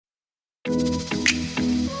Hey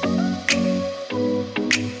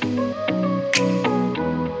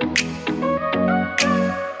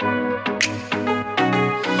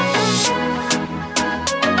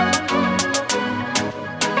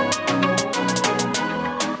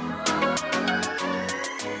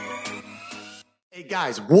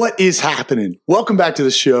guys, what is happening? Welcome back to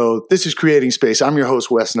the show. This is Creating Space. I'm your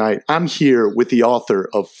host, Wes Knight. I'm here with the author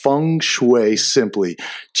of Feng Shui Simply.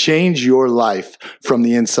 Change your life from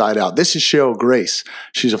the inside out. This is Cheryl Grace.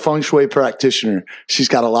 She's a Feng Shui practitioner. She's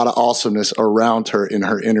got a lot of awesomeness around her in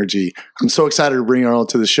her energy. I'm so excited to bring her on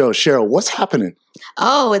to the show. Cheryl, what's happening?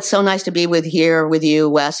 Oh, it's so nice to be here with you,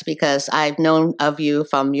 Wes, because I've known of you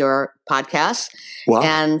from your podcast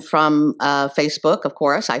and from Facebook, of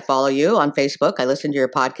course. I follow you on Facebook. I listen to your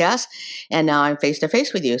podcast, and now I'm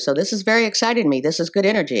face-to-face with you. So this is very exciting to me. This is good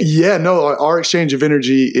energy. Yeah, no, our exchange of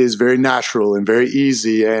energy is very natural and very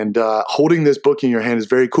easy, and holding this book in your hand is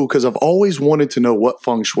very cool because I've always wanted to know what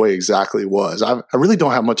Feng Shui exactly was. I really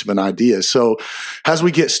don't have much of an idea. So as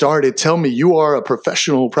we get started, tell me, you are a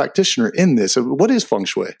professional practitioner in this. What is Feng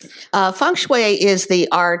Shui? Feng Shui is the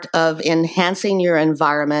art of enhancing your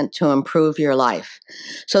environment to improve your life.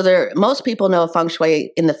 So most people know Feng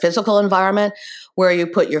Shui in the physical environment, where you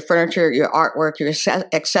put your furniture, your artwork, your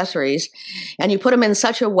accessories, and you put them in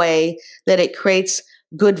such a way that it creates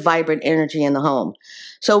good, vibrant energy in the home.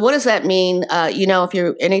 So what does that mean?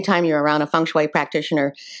 Anytime you're around a Feng Shui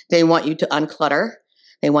practitioner, they want you to unclutter.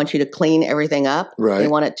 They want you to clean everything up. Right. They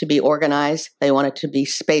want it to be organized. They want it to be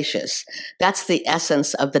spacious. That's the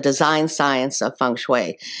essence of the design science of Feng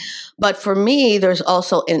Shui. But for me, there's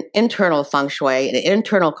also an internal Feng Shui, an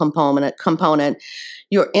internal component,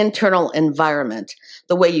 your internal environment,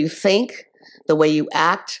 the way you think, the way you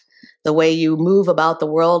act, the way you move about the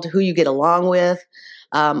world, who you get along with,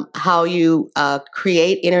 how you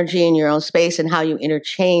create energy in your own space, and how you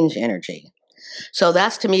interchange energy. So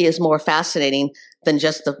that's, to me, is more fascinating than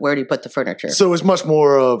just where do you put the furniture. So it's much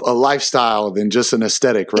more of a lifestyle than just an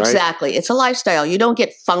aesthetic, right? Exactly. It's a lifestyle. You don't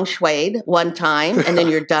get feng shuied one time and then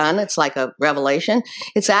you're done. It's like a revelation.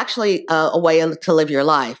 It's actually a way to live your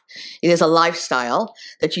life. It is a lifestyle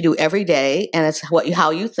that you do every day, and it's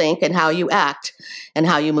how you think and how you act and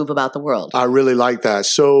how you move about the world. I really like that.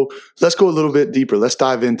 So let's go a little bit deeper. Let's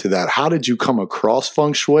dive into that. How did you come across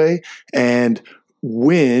Feng Shui, and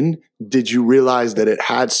when did you realize that it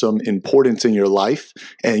had some importance in your life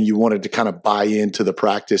and you wanted to kind of buy into the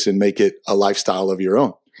practice and make it a lifestyle of your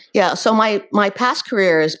own? Yeah, so my past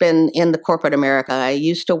career has been in the corporate America. I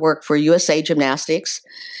used to work for USA Gymnastics,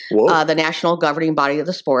 the national governing body of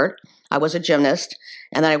the sport. I was a gymnast,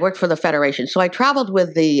 and then I worked for the federation. So I traveled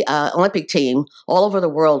with the Olympic team all over the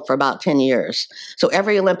world for about 10 years. So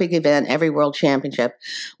every Olympic event, every world championship,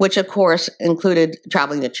 which of course included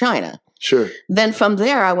traveling to China. Sure. Then from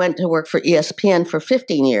there, I went to work for ESPN for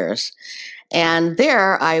 15 years. And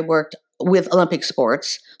there I worked with Olympic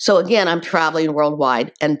sports. So again, I'm traveling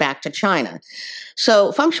worldwide and back to China.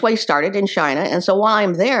 So Feng Shui started in China. And so while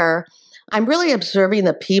I'm there, I'm really observing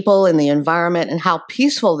the people and the environment and how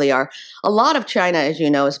peaceful they are. A lot of China, as you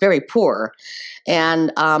know, is very poor.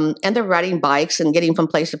 And they're riding bikes and getting from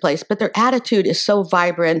place to place, but their attitude is so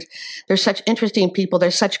vibrant. They're such interesting people. They're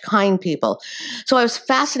such kind people. So I was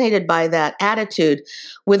fascinated by that attitude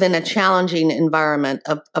within a challenging environment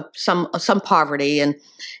of some poverty and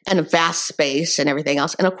a vast space and everything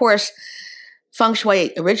else. And of course, Feng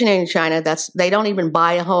Shui originated in China. They don't even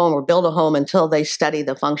buy a home or build a home until they study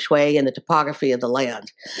the Feng Shui and the topography of the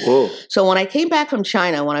land. Whoa. So when I came back from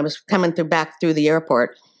China, when I was coming back through the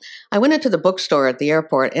airport, I went into the bookstore at the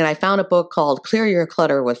airport and I found a book called Clear Your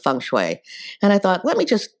Clutter with Feng Shui. And I thought, let me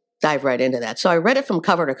just dive right into that. So I read it from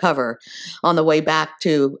cover to cover on the way back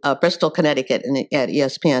to Bristol, Connecticut at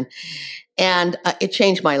ESPN. And it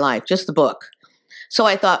changed my life, just the book. So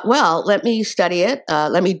I thought, well, let me study it.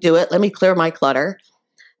 Let me do it. Let me clear my clutter.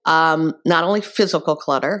 Not only physical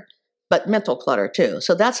clutter, but mental clutter too.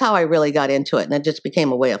 So that's how I really got into it. And it just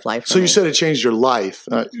became a way of life for me. You said it changed your life.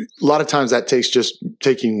 A lot of times that takes just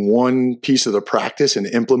taking one piece of the practice and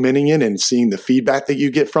implementing it and seeing the feedback that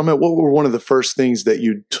you get from it. What were one of the first things that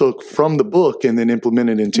you took from the book and then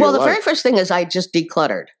implemented into your life? Well, the very first thing is I just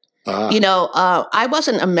decluttered. I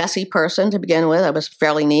wasn't a messy person to begin with. I was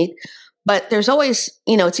fairly neat. But there's always,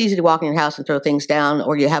 it's easy to walk in your house and throw things down,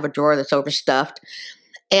 or you have a drawer that's overstuffed.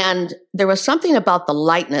 And there was something about the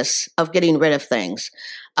lightness of getting rid of things,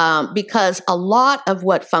 because a lot of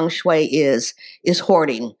what Feng Shui is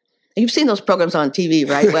hoarding. You've seen those programs on TV,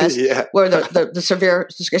 right, Wes? Yeah. Where the severe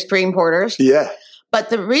extreme hoarders. Yeah. But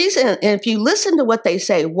the reason, and if you listen to what they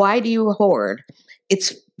say, why do you hoard?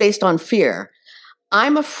 It's based on fear.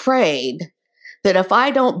 I'm afraid that if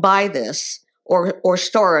I don't buy this or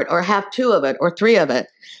store it or have 2 of it or 3 of it,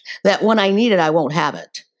 that when I need it, I won't have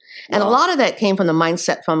it. And a lot of that came from the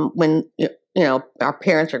mindset from when, our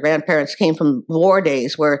parents or grandparents came from war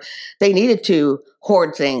days where they needed to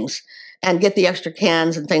hoard things and get the extra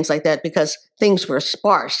cans and things like that because things were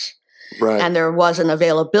sparse. Right. And there wasn't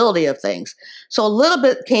availability of things. So a little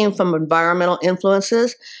bit came from environmental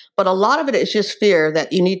influences, but a lot of it is just fear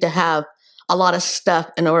that you need to have a lot of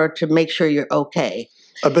stuff in order to make sure you're okay.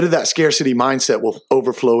 A bit of that scarcity mindset will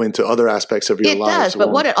overflow into other aspects of your life. It does,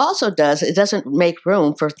 but what it also does, it doesn't make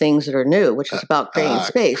room for things that are new, which is about creating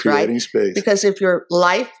space, right? Creating space. Because if your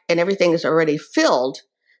life and everything is already filled,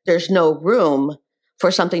 there's no room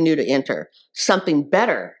for something new to enter, something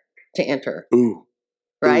better to enter. Ooh.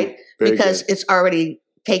 Right? Ooh, because good. It's already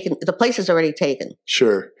taken, the place is already taken.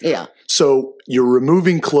 Sure. Yeah. So you're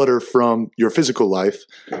removing clutter from your physical life.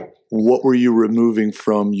 What were you removing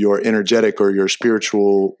from your energetic or your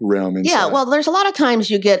spiritual realm inside? Yeah, well, there's a lot of times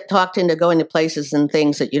you get talked into going to places and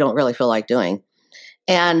things that you don't really feel like doing.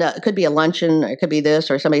 And it could be a luncheon, or it could be this,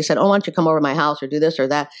 or somebody said, oh, why don't you come over to my house or do this or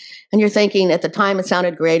that? And you're thinking at the time it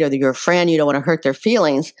sounded great, or that you're a friend, you don't want to hurt their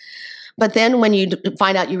feelings. But then when you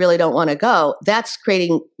find out you really don't want to go, that's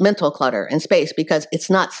creating mental clutter and space because it's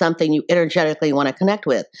not something you energetically want to connect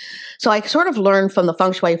with. So I sort of learned from the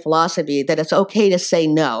feng shui philosophy that it's okay to say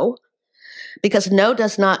no, because no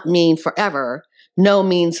does not mean forever. No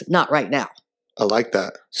means not right now. I like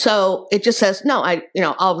that. So it just says, no,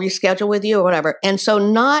 I'll reschedule with you or whatever. And so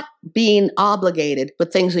not being obligated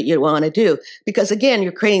with things that you want to do, because again,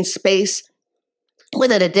 you're creating space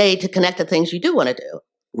within a day to connect to things you do want to do.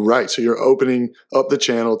 Right. So you're opening up the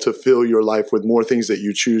channel to fill your life with more things that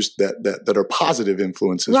you choose that are positive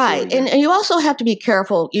influences. Right. And you also have to be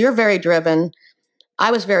careful. You're very driven. I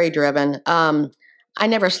was very driven. I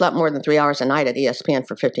never slept more than 3 hours a night at ESPN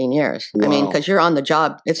for 15 years. Wow. I mean, because you're on the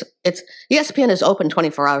job. It's ESPN is open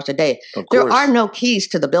 24 hours a day. There are no keys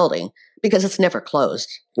to the building because it's never closed.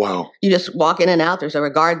 Wow. You just walk in and out. There's a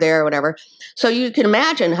guard there or whatever. So you can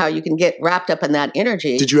imagine how you can get wrapped up in that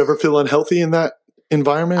energy. Did you ever feel unhealthy in that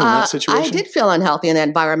environment, in that situation? I did feel unhealthy in that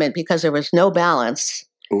environment because there was no balance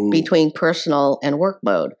between personal and work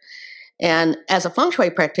mode. And as a feng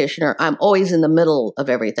shui practitioner, I'm always in the middle of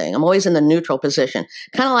everything. I'm always in the neutral position,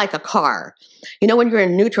 kind of like a car. When you're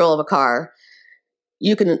in neutral of a car,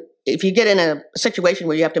 you can, if you get in a situation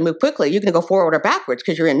where you have to move quickly, you can go forward or backwards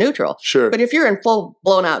because you're in neutral. Sure. But if you're in full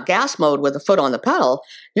blown out gas mode with the foot on the pedal,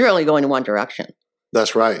 you're only going in one direction.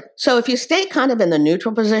 That's right. So if you stay kind of in the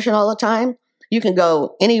neutral position all the time, you can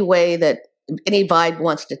go any way that any vibe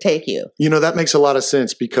wants to take you. That makes a lot of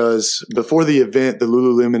sense because before the event, the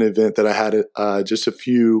Lululemon event that I had just a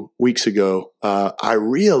few weeks ago, I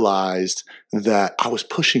realized that I was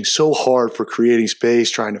pushing so hard for creating space,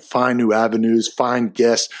 trying to find new avenues, find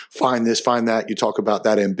guests, find this, find that. You talk about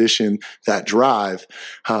that ambition, that drive.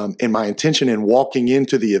 And my intention in walking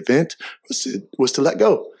into the event was to let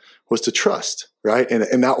go, was to trust. Right.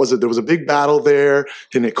 And there was a big battle there.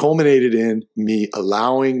 And it culminated in me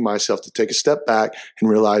allowing myself to take a step back and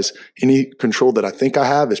realize any control that I think I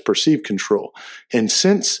have is perceived control. And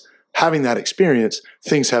since having that experience,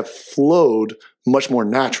 things have flowed much more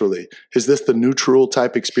naturally. Is this the neutral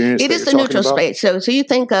type experience? It is the neutral space. So you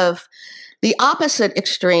think of the opposite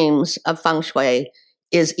extremes of feng shui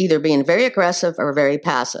is either being very aggressive or very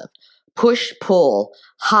passive. Push, pull,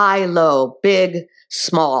 high, low, big,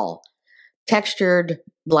 small. Textured,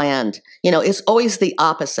 bland. It's always the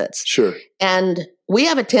opposites. Sure. And we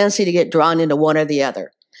have a tendency to get drawn into one or the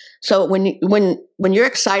other. So when you're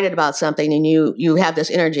excited about something and you have this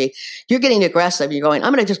energy, you're getting aggressive. You're going,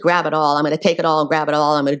 I'm going to just grab it all. I'm going to take it all and grab it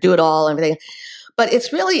all. I'm going to do it all, everything. But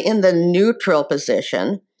it's really in the neutral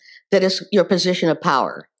position that is your position of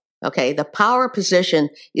power. Okay, the power position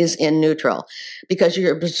is in neutral because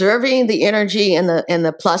you're observing the energy and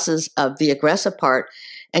the pluses of the aggressive part,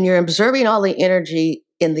 and you're observing all the energy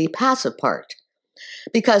in the passive part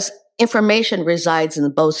because information resides in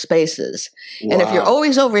both spaces. Wow. And if you're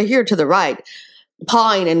always over here to the right,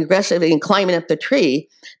 pawing and aggressively and climbing up the tree,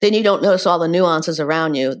 then you don't notice all the nuances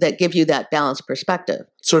around you that give you that balanced perspective.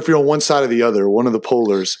 So if you're on one side or the other, one of the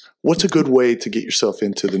polars, what's a good way to get yourself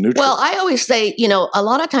into the neutral? Well, I always say, a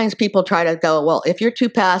lot of times people try to go, well, if you're too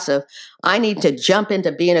passive, I need to jump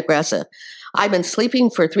into being aggressive. I've been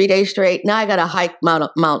sleeping for 3 days straight. Now I got to hike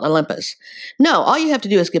Mount Olympus. No, all you have to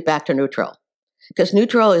do is get back to neutral because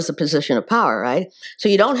neutral is the position of power, right? So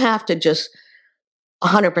you don't have to just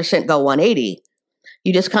 100% go 180.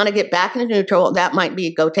 You just kind of get back into neutral. That might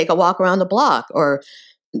be go take a walk around the block or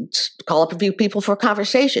call up a few people for a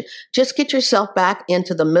conversation. Just get yourself back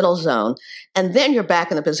into the middle zone, and then you're back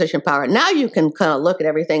in the position of power. Now you can kind of look at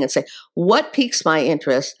everything and say, what piques my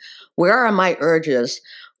interest? Where are my urges?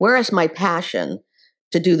 Where is my passion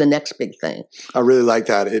to do the next big thing? I really like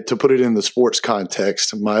that. To put it in the sports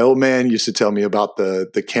context, my old man used to tell me about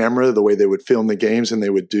the camera, the way they would film the games, and they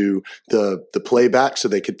would do the playback so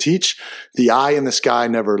they could teach. The eye in the sky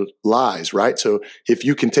never lies, right? So if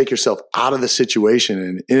you can take yourself out of the situation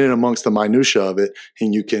and in and amongst the minutia of it,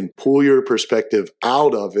 and you can pull your perspective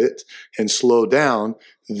out of it and slow down,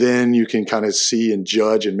 then you can kind of see and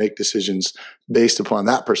judge and make decisions based upon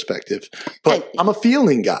that perspective. But I'm a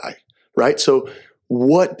feeling guy, right? So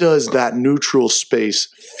what does that neutral space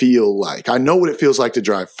feel like? I know what it feels like to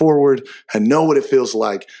drive forward. I know what it feels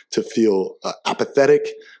like to feel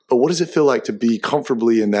apathetic. But what does it feel like to be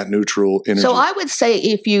comfortably in that neutral energy? So I would say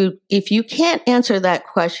if you can't answer that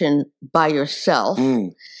question by yourself,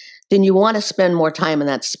 then you want to spend more time in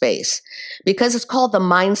that space, because it's called the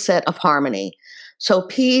mindset of harmony. So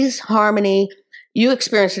peace, harmony, you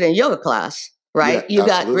experienced it in yoga class, right? Yeah, you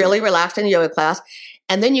got really relaxed in yoga class.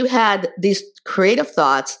 And then you had these creative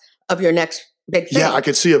thoughts of your next big thing. Yeah, I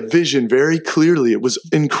could see a vision very clearly. It was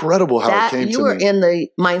incredible how it came to me. You were in the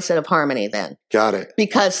mindset of harmony then. Got it.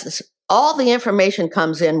 Because all the information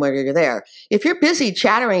comes in when you're there. If you're busy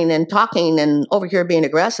chattering and talking and over here being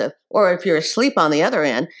aggressive, or if you're asleep on the other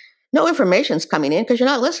end, no information's coming in because you're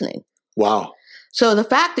not listening. Wow. So the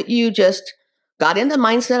fact that you just got into the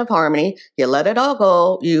mindset of harmony, you let it all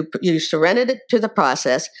go, you surrendered it to the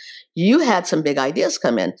process, you had some big ideas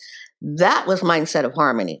come in. That was mindset of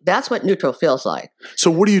harmony. That's what neutral feels like. So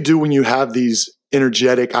what do you do when you have these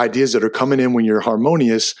energetic ideas that are coming in when you're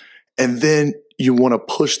harmonious, and then you want to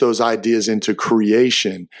push those ideas into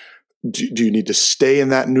creation? Do you need to stay in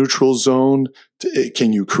that neutral zone?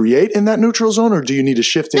 Can you create in that neutral zone, or do you need to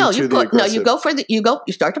shift into the aggressive? No,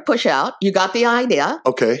 you start to push out. You got the idea.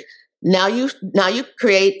 Okay. Now you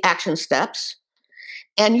create action steps,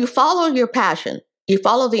 and you follow your passion. You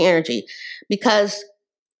follow the energy, because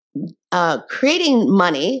creating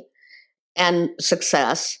money and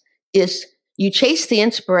success is you chase the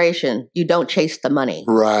inspiration. You don't chase the money.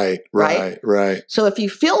 Right. So if you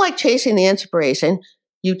feel like chasing the inspiration,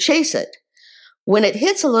 you chase it. When it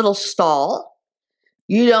hits a little stall,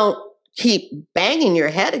 you don't keep banging your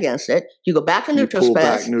head against it. You go back to neutral space. Pull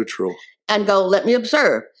back neutral. And go, let me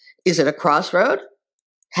observe. Is it a crossroad?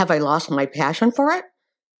 Have I lost my passion for it?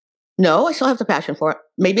 No, I still have the passion for it.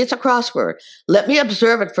 Maybe it's a crossword. Let me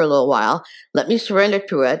observe it for a little while. Let me surrender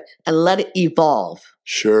to it and let it evolve.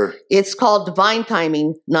 Sure. It's called divine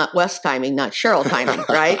timing, not West timing, not Cheryl timing,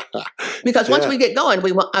 right? Because once we get going,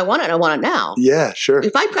 I want it now. Yeah, sure.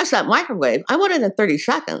 If I press that microwave, I want it in 30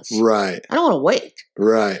 seconds. Right. I don't want to wait.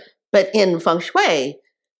 Right. But in feng shui,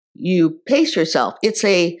 you pace yourself. It's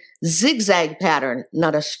a zigzag pattern,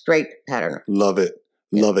 not a straight pattern. Love it.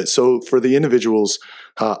 Love it. So for the individuals,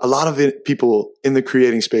 a lot of people in the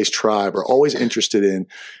Creating Space tribe are always interested in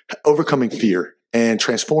overcoming fear and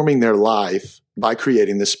transforming their life by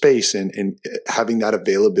creating the space and having that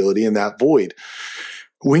availability and that void.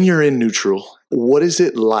 When you're in neutral, what is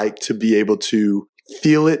it like to be able to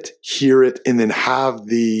feel it, hear it, and then have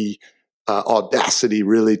the audacity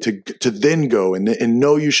really to then go and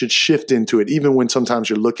know you should shift into it, even when sometimes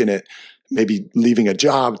you're looking at maybe leaving a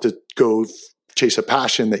job to go chase a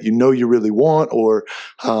passion that you know you really want, or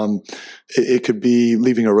it could be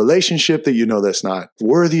leaving a relationship that you know that's not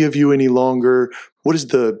worthy of you any longer. What is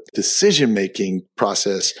the decision-making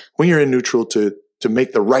process when you're in neutral to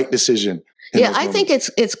make the right decision? Yeah, I think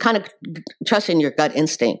it's kind of trusting your gut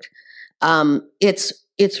instinct.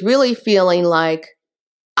 It's really feeling like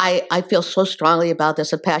I feel so strongly about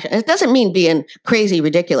this, a passion. And it doesn't mean being crazy,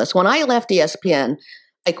 ridiculous. When I left ESPN,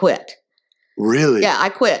 I quit. Really? Yeah, I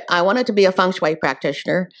quit. I wanted to be a feng shui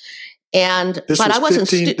practitioner, but I wasn't.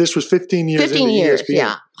 This was 15 years. 15 years, ESPN.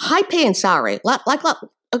 yeah, high paying salary, like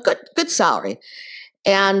a good salary,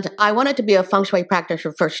 and I wanted to be a feng shui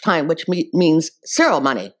practitioner first time, which means zero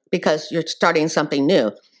money because you're starting something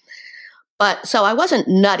new. But so I wasn't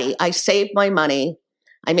nutty. I saved my money.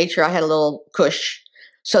 I made sure I had a little cush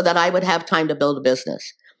so that I would have time to build a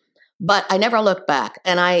business. But I never looked back.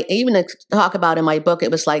 And I even talk about in my book, it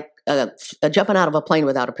was like jumping out of a plane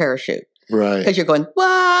without a parachute. Right. Because you're going,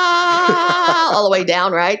 wow, all the way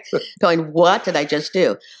down, right? Going, what did I just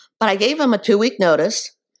do? But I gave him a 2-week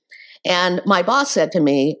notice. And my boss said to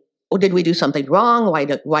me, well, did we do something wrong?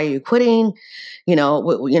 Why are you quitting?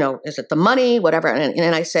 Is it the money, whatever?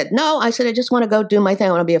 And I said, no. I said, I just want to go do my thing.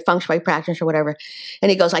 I want to be a feng shui practitioner or whatever. And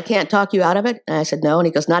he goes, I can't talk you out of it. And I said, no. And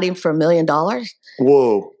he goes, not even for $1 million?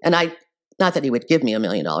 Whoa. And I not that he would give me $1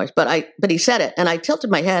 million, but he said it. And I tilted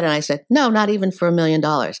my head and I said, no, not even for $1 million.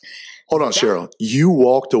 Hold on, Cheryl. You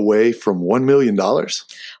walked away from $1 million? Well,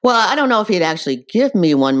 I don't know if he'd actually give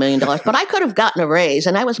me $1 million, but I could have gotten a raise,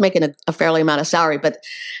 and I was making a fairly amount of salary. But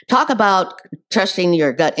talk about trusting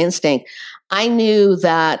your gut instinct. I knew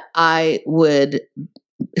that I would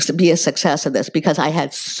be a success at this because I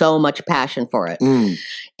had so much passion for it.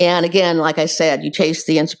 And again, like I said, you chase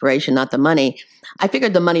the inspiration, not the money. I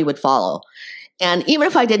figured the money would follow. And even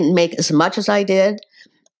if I didn't make as much as I did,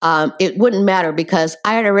 it wouldn't matter because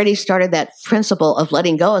I had already started that principle of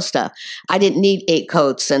letting go of stuff. I didn't need 8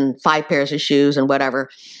 coats and 5 pairs of shoes and whatever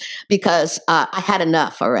because I had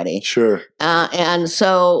enough already. Sure. And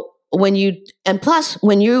so when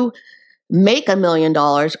you make $1 million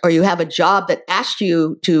or you have a job that asks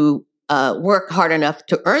you to work hard enough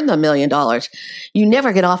to earn the $1 million, you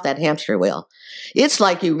never get off that hamster wheel. It's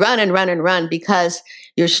like you run and run and run because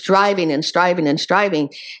you're striving and striving and striving.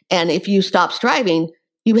 And if you stop striving,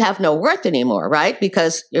 you have no worth anymore, right?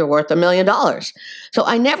 Because you're worth $1 million. So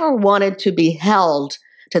I never wanted to be held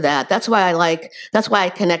to that. That's why I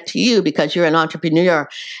connect to you because you're an entrepreneur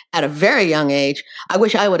at a very young age. I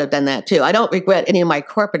wish I would have done that too. I don't regret any of my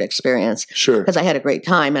corporate experience. Sure. Because I had a great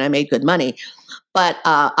time and I made good money. But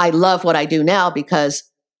I love what I do now because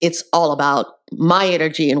it's all about my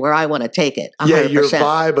energy and where I want to take it. 100%. Yeah, your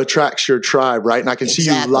vibe attracts your tribe, right? And I can see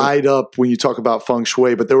you light up when you talk about feng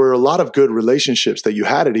shui, but there were a lot of good relationships that you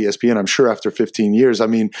had at ESPN, I'm sure, after 15 years. I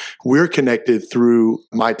mean, we're connected through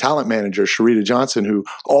my talent manager, Sharita Johnson, who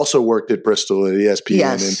also worked at Bristol at ESPN.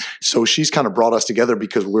 Yes. And so she's kind of brought us together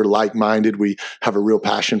because we're like-minded. We have a real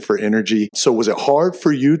passion for energy. So was it hard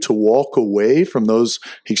for you to walk away from those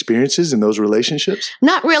experiences and those relationships?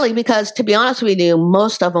 Not really, because to be honest with you,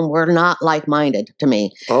 most of them were not like-minded to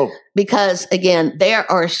me. Oh. Because again, they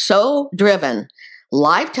are so driven.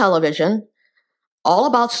 Live television, all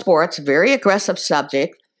about sports, very aggressive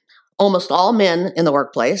subject, almost all men in the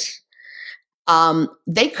workplace.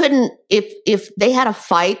 They couldn't, if they had a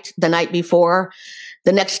fight the night before,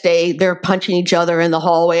 the next day they're punching each other in the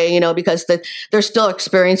hallway, because they're still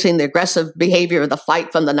experiencing the aggressive behavior of the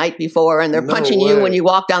fight from the night before, and they're punching you when you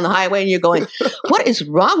walk down the highway, and you're going, what is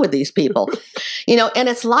wrong with these people? And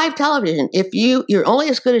it's live television. If you're only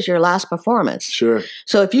as good as your last performance. Sure.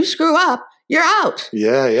 So if you screw up, you're out.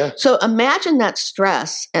 Yeah. So imagine that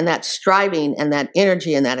stress and that striving and that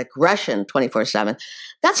energy and that aggression 24/7.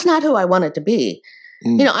 That's not who I wanted to be.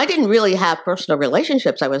 I didn't really have personal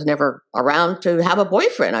relationships. I was never around to have a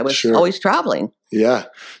boyfriend. I was always traveling. Yeah.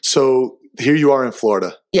 So here you are in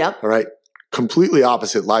Florida. Yep. All right. Completely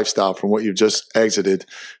opposite lifestyle from what you've just exited.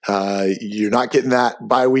 You're not getting that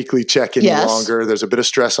biweekly check any longer. There's a bit of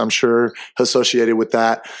stress, I'm sure, associated with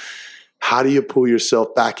that. How do you pull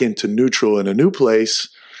yourself back into neutral in a new place,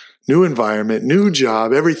 new environment, new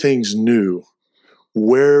job? Everything's new.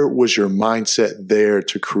 Where was your mindset there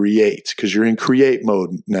to create? Because you're in create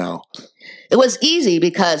mode now. It was easy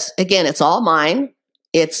because, again, it's all mine.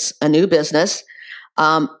 It's a new business.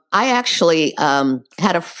 I actually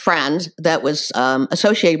had a friend that was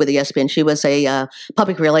associated with ESPN. She was a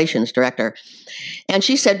public relations director. And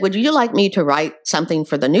she said, would you like me to write something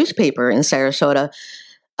for the newspaper in Sarasota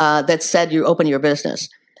that said you open your business?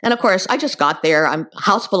 And of course, I just got there. I'm a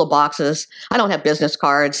house full of boxes. I don't have business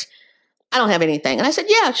cards. I don't have anything. And I said,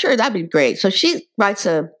 yeah, sure, that'd be great. So she writes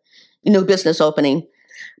a new business opening,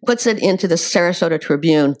 puts it into the Sarasota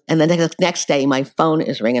Tribune, and the next day my phone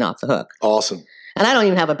is ringing off the hook. Awesome. And I don't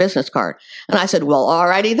even have a business card. And I said, well,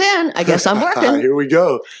 alrighty then, I guess I'm working. Here we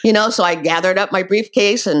go. So I gathered up my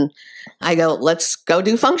briefcase and I go, let's go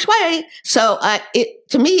do feng shui. So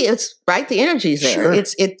to me, it's right. The energy's there.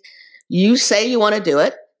 Sure. You say you want to do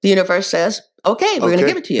it. The universe says, okay, we're going to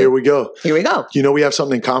give it to you. Here we go. We have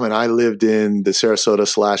something in common. I lived in the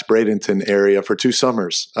Sarasota/Bradenton area for 2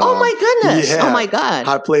 summers. Oh my goodness. Yeah. Oh my God.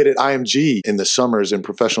 I played at IMG in the summers in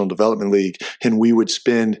Professional Development League, and we would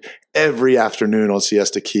spend every afternoon on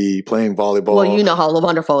Siesta Key playing volleyball. Well, you know how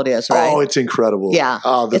wonderful it is, right? Oh, it's incredible. Yeah.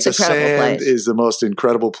 It's the sand place. Is the most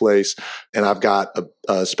incredible place. And I've got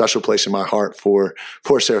a special place in my heart for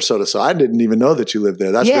Sarasota. So I didn't even know that you lived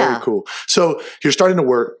there. That's very cool. So you're starting to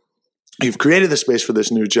work. You've created the space for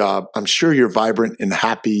this new job. I'm sure you're vibrant and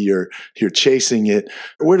happy. You're chasing it.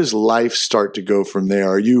 Where does life start to go from there?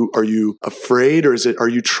 Are you afraid, or are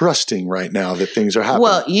you trusting right now that things are happening?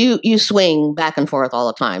 Well, you swing back and forth all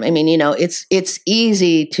the time. I mean, it's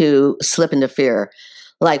easy to slip into fear.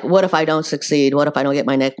 Like, what if I don't succeed? What if I don't get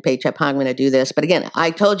my next paycheck? How am I going to do this? But again,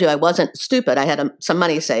 I told you I wasn't stupid. I had some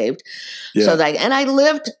money saved. Yeah. And I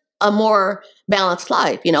lived a more balanced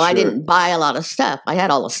life. You know, I Sure. didn't buy a lot of stuff. I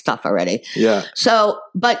had all the stuff already. Yeah. So,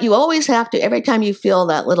 but you always have to, every time you feel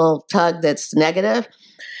that little tug that's negative,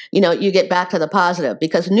 you know, you get back to the positive,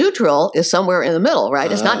 because neutral is somewhere in the middle,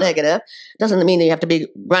 right? It's not negative. Doesn't mean that you have to be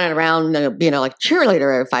running around, you know, like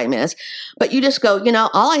cheerleader every 5 minutes, but you just go, you know,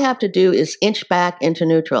 all I have to do is inch back into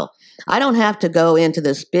neutral. I don't have to go into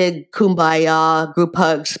this big kumbaya group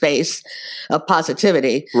hug space of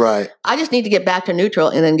positivity. Right. I just need to get back to neutral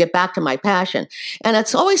and then get back to my passion. And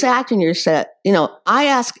it's always acting your set. You know, I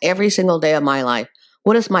ask every single day of my life,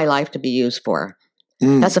 what is my life to be used for?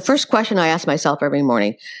 That's the first question I ask myself every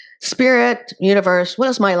morning. Spirit, universe, what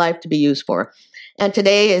is my life to be used for? And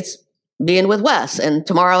today it's being with Wes, and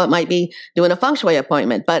tomorrow it might be doing a feng shui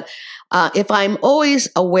appointment. But if I'm always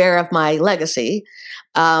aware of my legacy,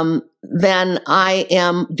 then I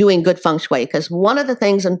am doing good feng shui. Because one of the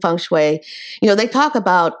things in feng shui, you know, they talk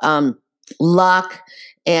about luck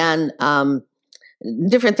and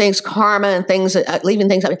different things, karma and things, leaving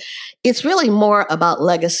things. It's really more about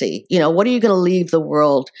legacy. You know, what are you going to leave the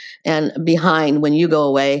world and behind when you go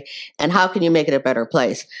away, and how can you make it a better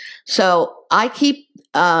place? So I keep,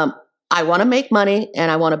 I want to make money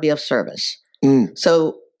and I want to be of service.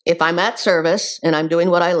 So if I'm at service and I'm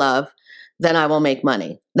doing what I love, then I will make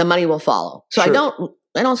money. The money will follow. So Sure.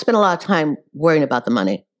 I don't spend a lot of time worrying about the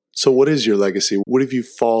money. So what is your legacy? What have you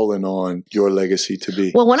fallen on your legacy to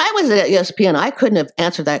be? Well, when I was at ESPN, I couldn't have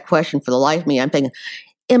answered that question for the life of me. I'm thinking,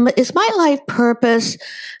 is my life purpose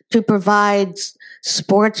to provide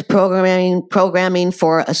sports programming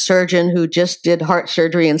for a surgeon who just did heart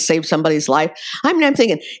surgery and saved somebody's life? I'm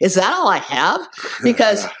thinking, is that all I have?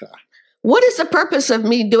 Because what is the purpose of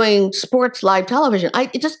me doing sports live television?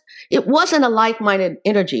 It wasn't a like-minded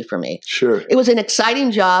energy for me. Sure. It was an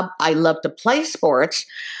exciting job. I loved to play sports,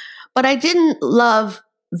 but I didn't love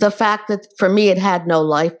the fact that for me it had no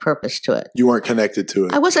life purpose to it. You weren't connected to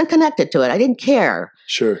it. I wasn't connected to it. I didn't care.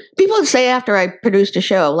 Sure. People would say after I produced a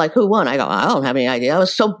show, like, who won? I go, I don't have any idea. I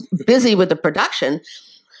was so busy with the production.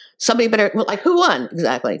 Somebody better, like, who won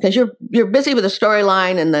exactly? Because you're busy with the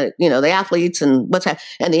storyline and the athletes and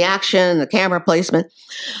and the action, the camera placement.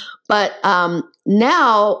 But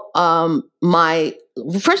now my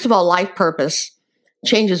first of all, life purpose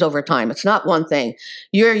changes over time. It's not one thing.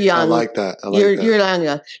 You're young. I like that. You're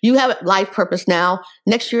young. You have a life purpose now.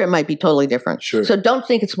 Next year it might be totally different. Sure. So don't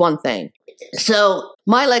think it's one thing. So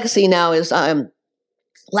my legacy now is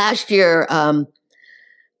last year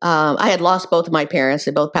I had lost both of my parents.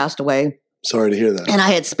 They both passed away. Sorry to hear that. And I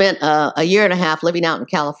had spent a year and a half living out in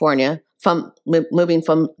California, moving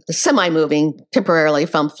temporarily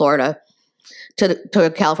from Florida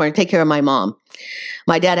to California to take care of my mom.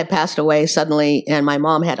 My dad had passed away suddenly, and my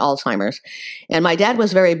mom had Alzheimer's. And my dad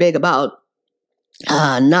was very big about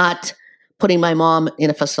not putting my mom in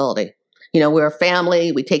a facility. You know, we're a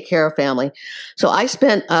family. We take care of family. So I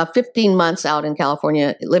spent 15 months out in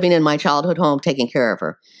California, living in my childhood home, taking care of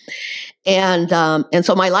her. And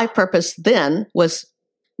so my life purpose then was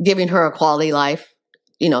giving her a quality life,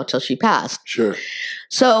 you know, till she passed. Sure.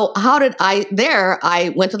 So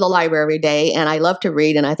I went to the library every day, and I love to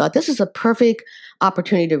read. And I thought, this is a perfect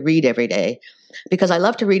opportunity to read every day, because I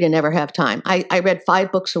love to read and never have time. I read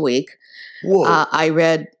 5 books a week. Whoa. I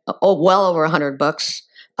read well over 100 books,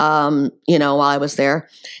 while I was there.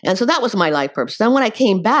 And so that was my life purpose. Then when I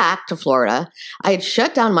came back to Florida, I had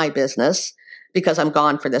shut down my business because I'm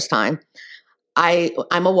gone for this time.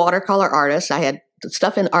 I'm a watercolor artist. I had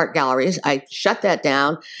stuff in art galleries. I shut that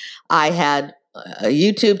down. I had a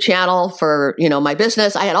YouTube channel for, my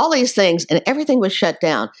business. I had all these things, and everything was shut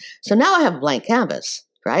down. So now I have a blank canvas,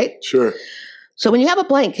 right? Sure. So when you have a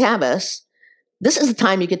blank canvas, this is the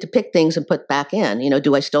time you get to pick things and put back in.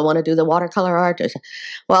 Do I still want to do the watercolor art?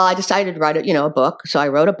 Well, I decided to write a book. So I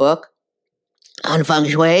wrote a book on feng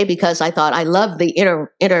shui because I thought I love the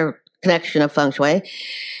interconnection of feng shui.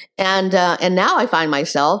 And now I find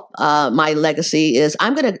myself, my legacy is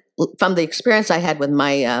from the experience I had with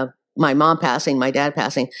my mom passing, my dad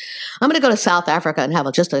passing, I'm going to go to South Africa and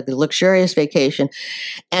have just a luxurious vacation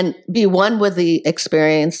and be one with the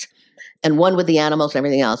experience and one with the animals and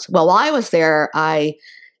everything else. Well, while I was there, I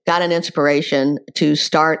got an inspiration to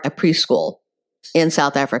start a preschool in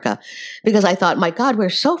South Africa because I thought, my God, we're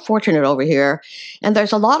so fortunate over here. And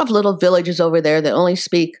there's a lot of little villages over there that only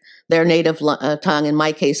speak their native tongue. In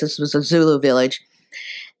my case, this was a Zulu village.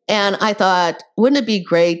 And I thought, wouldn't it be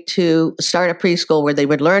great to start a preschool where they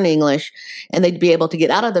would learn English and they'd be able to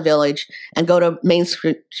get out of the village and go to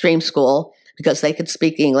mainstream school because they could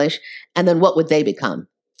speak English. And then what would they become?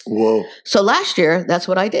 Whoa. So last year, that's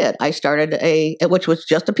what I did. I started which was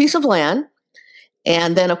just a piece of land.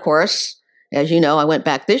 And then, of course, as you know, I went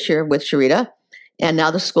back this year with Sharita, and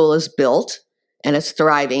now the school is built and it's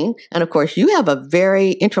thriving. And of course, you have a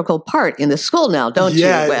very integral part in the school now, don't you,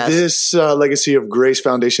 Wes? Yeah, this Legacy of Grace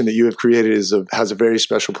Foundation that you have created has a very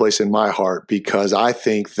special place in my heart, because I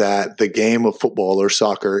think that the game of football or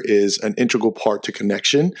soccer is an integral part to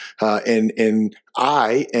connection. And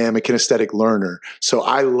I am a kinesthetic learner, so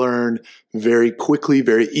I learn very quickly,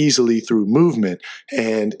 very easily through movement.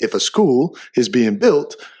 And if a school is being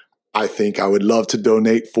built, I think I would love to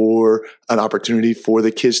donate for an opportunity for the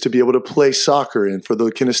kids to be able to play soccer, and for the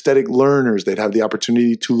kinesthetic learners, they'd have the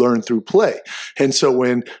opportunity to learn through play. And so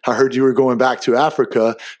when I heard you were going back to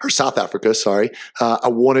South Africa, I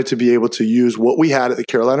wanted to be able to use what we had at the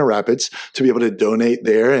Carolina Rapids to be able to donate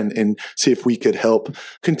there and see if we could help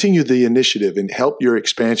continue the initiative and help your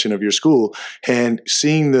expansion of your school. And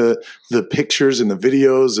seeing the pictures and the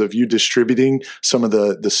videos of you distributing some of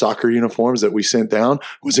the soccer uniforms that we sent down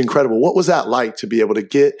was incredible. What was that like to be able to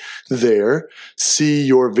get there, see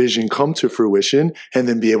your vision come to fruition, and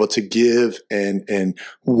then be able to give and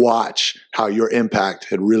watch how your impact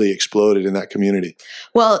had really exploded in that community?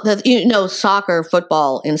 Well, soccer,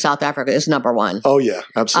 football in South Africa is number one. Oh, yeah,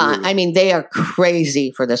 absolutely. I mean, they are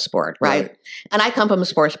crazy for this sport, right? And I come from a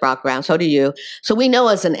sports background, so do you. So we know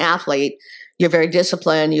as an athlete, you're very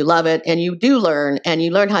disciplined, you love it, and you do learn, and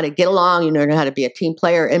you learn how to get along, you learn how to be a team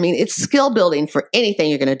player. I mean, it's skill building for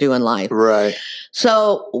anything you're going to do in life. Right.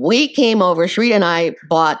 So we came over, Sharita and I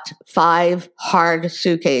bought 5 hard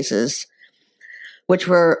suitcases, which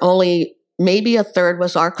were only maybe a third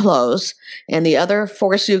was our clothes, and the other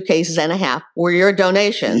 4 suitcases and a half were your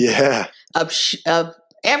donation. Yeah. Of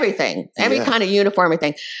everything, every kind of uniform,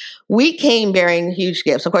 everything. We came bearing huge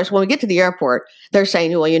gifts. Of course, when we get to the airport, they're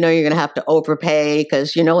saying, well, you're going to have to overpay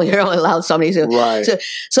because, you're only allowed so many. Right.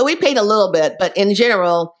 So we paid a little bit, but in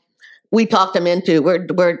general, we talked them into,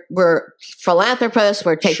 we're philanthropists.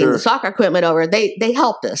 We're taking the soccer equipment over. They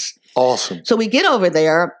helped us. Awesome. So we get over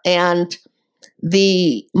there, and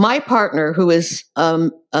my partner, who is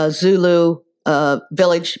a Zulu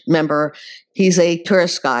village member, he's a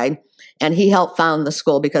tourist guide, and he helped found the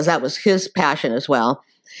school because that was his passion as well.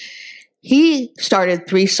 He started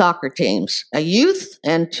 3 soccer teams, a youth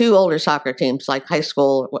and 2 older soccer teams, like high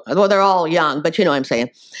school. Well, they're all young, but you know what I'm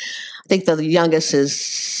saying. I think the youngest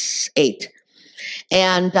is 8.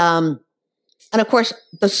 And of course,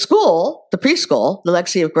 the school, the preschool, the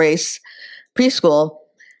Legacy of Grace preschool,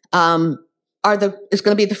 is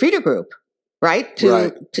going to be the feeder group, right?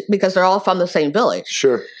 Because they're all from the same village.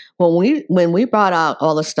 Sure. When we brought out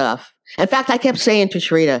all the stuff, in fact, I kept saying to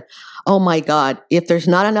Sharita, oh my God, if there's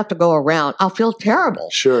not enough to go around, I'll feel terrible.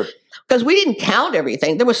 Sure. Because we didn't count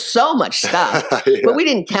everything. There was so much stuff, but we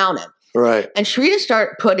didn't count it. Right. And Sharita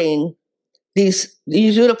started putting these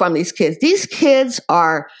uniforms, these kids. These kids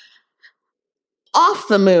are off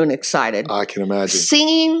the moon excited. I can imagine.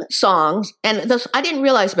 Singing songs. And I didn't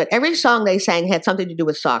realize, but every song they sang had something to do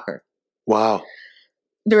with soccer. Wow.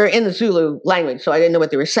 They were in the Zulu language, so I didn't know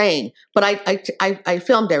what they were saying. But I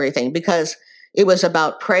filmed everything because it was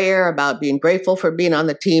about prayer, about being grateful for being on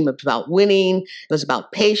the team. It was about winning. It was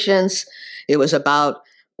about patience. It was about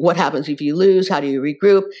what happens if you lose. How do you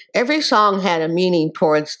regroup? Every song had a meaning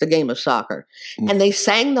towards the game of soccer. And they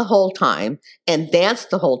sang the whole time and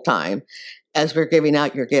danced the whole time as we're giving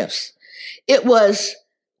out your gifts.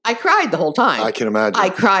 I cried the whole time. I can imagine. I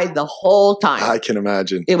cried the whole time. I can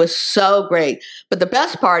imagine. It was so great. But the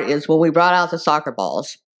best part is when we brought out the soccer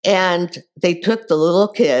balls, and they took the little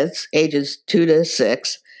kids, ages 2 to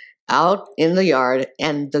 6, out in the yard,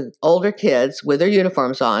 and the older kids with their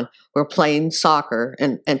uniforms on were playing soccer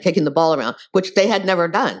and kicking the ball around, which they had never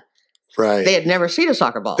done. Right. They had never seen a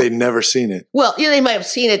soccer ball. They'd never seen it. Well, they might have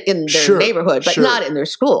seen it in their neighborhood, but not in their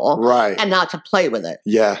school. Right. And not to play with it.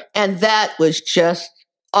 Yeah. And that was just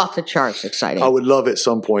off the charts exciting. I would love at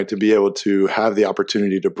some point to be able to have the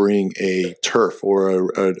opportunity to bring a turf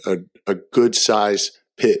or a good size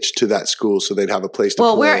pitch to that school so they'd have a place to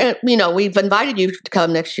play. Well, we've invited you to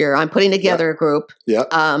come next year. I'm putting together a group,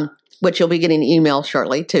 which you'll be getting an email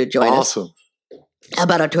shortly to join us. Awesome.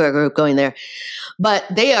 About a tour group going there. But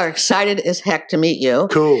they are excited as heck to meet you.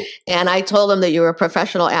 Cool. And I told them that you were a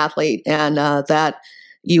professional athlete and that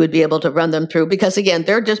you would be able to run them through. Because, again,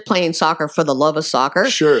 they're just playing soccer for the love of soccer.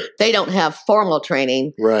 Sure. They don't have formal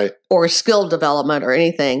training or skill development or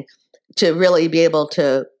anything to really be able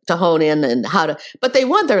to hone in and how to. But they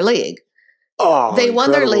won their league. Oh, they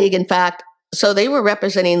won their league, in fact. So they were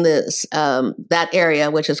representing this that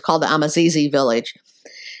area, which is called the Amazizi village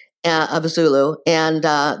of Zulu. And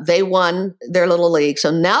they won their little league.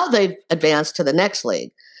 So now they've advanced to the next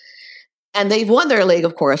league. And they've won their league,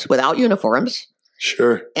 of course, without uniforms.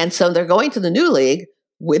 Sure. And so they're going to the new league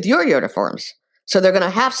with your uniforms. So they're going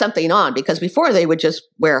to have something on, because before they would just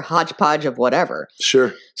wear a hodgepodge of whatever.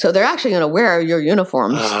 Sure. So they're actually going to wear your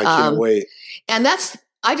uniforms. I can't wait. And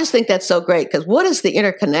I just think that's so great, because what is the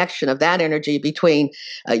interconnection of that energy between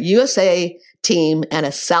a USA team and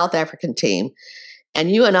a South African team?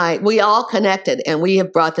 And you and I, we all connected, and we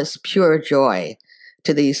have brought this pure joy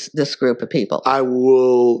to this group of people. I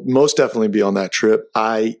will most definitely be on that trip.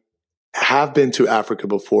 I have been to Africa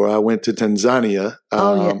before. I went to Tanzania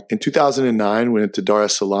in 2009. Went to Dar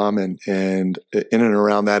es Salaam and in and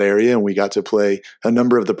around that area, and we got to play a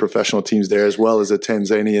number of the professional teams there, as well as a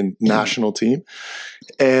Tanzanian national team.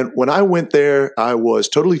 And when I went there, I was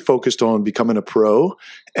totally focused on becoming a pro,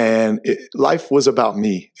 and life was about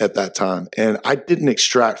me at that time. And I didn't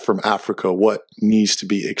extract from Africa what needs to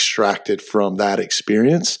be extracted from that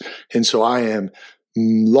experience. And so I am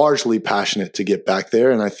largely passionate to get back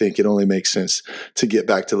there. And I think it only makes sense to get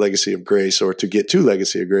back to Legacy of Grace, or to get to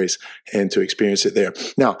Legacy of Grace and to experience it there.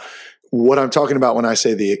 Now, what I'm talking about when I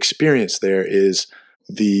say the experience there is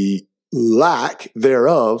the lack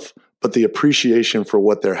thereof, but the appreciation for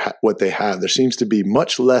what they have. There seems to be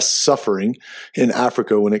much less suffering in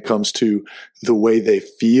Africa when it comes to the way they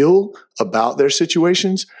feel about their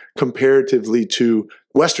situations, comparatively to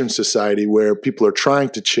Western society, where people are trying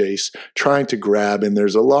to chase, trying to grab, and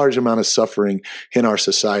there's a large amount of suffering in our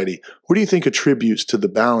society. What do you think attributes to the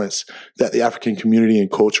balance that the African community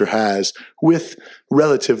and culture has with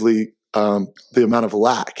relatively the amount of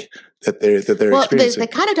lack that they're experiencing? They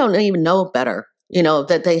kind of don't even know better.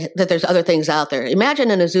 That there's other things out there.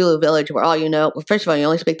 Imagine in a Zulu village where all you know, well, first of all, you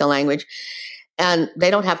only speak the language, and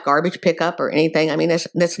they don't have garbage pickup or anything. I mean,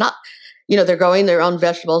 it's not, they're growing their own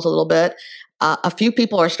vegetables a little bit. A few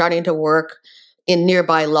people are starting to work in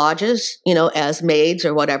nearby lodges, as maids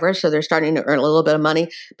or whatever. So they're starting to earn a little bit of money,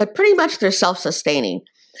 but pretty much they're self-sustaining,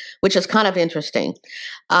 which is kind of interesting.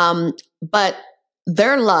 But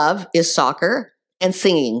their love is soccer and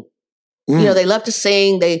singing. They love to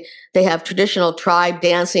sing. They have traditional tribe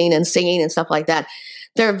dancing and singing and stuff like that.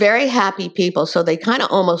 They're very happy people, so they kind of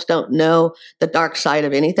almost don't know the dark side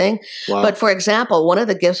of anything. Wow. But for example, one of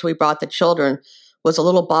the gifts we brought the children was a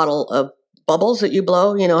little bottle of bubbles that you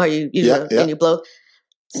blow. You know how you use it and you blow.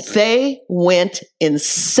 They went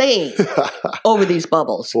insane over these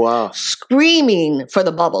bubbles. Wow. Screaming for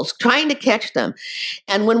the bubbles, trying to catch them.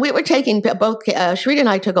 And when we were taking both, Sharita and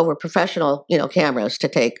I took over professional, cameras to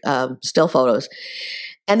take still photos,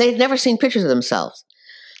 and they'd never seen pictures of themselves.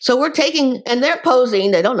 So we're taking, and they're posing.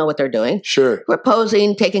 They don't know what they're doing. Sure. We're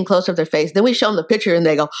posing, taking close of their face. Then we show them the picture and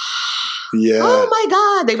they go, yeah. Oh my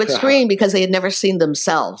God. They would scream because they had never seen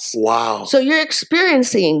themselves. Wow. So you're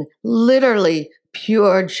experiencing literally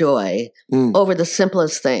pure joy over the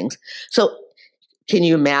simplest things. So can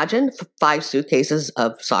you imagine 5 suitcases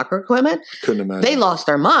of soccer equipment? Couldn't imagine. They lost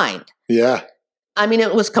their mind. Yeah. I mean,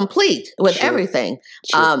 it was complete with everything.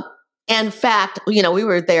 Sure. In fact, we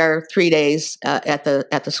were there 3 days at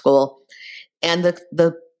the school, and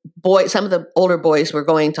the boys, some of the older boys were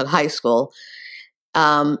going to high school.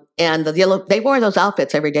 And they wore those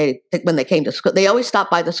outfits every day when they came to school. They always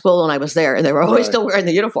stopped by the school when I was there, and they were always still wearing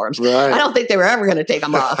the uniforms. Right. I don't think they were ever going to take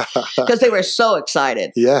them off because they were so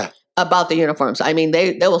excited about the uniforms. I mean,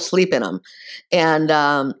 they will sleep in them. And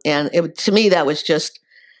to me, that was just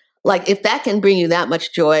like, if that can bring you that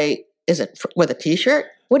much joy, is it with a T-shirt?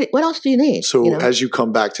 What else do you need? So as you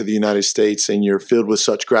come back to the United States and you're filled with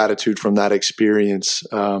such gratitude from that experience,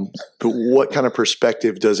 but what kind of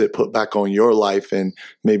perspective does it put back on your life and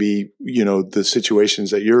maybe, the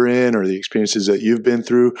situations that you're in or the experiences that you've been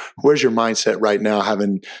through? Where's your mindset right now,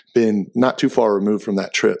 having been not too far removed from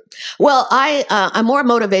that trip? Well, I'm more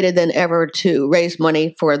motivated than ever to raise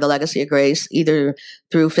money for the Legacy of Grace, either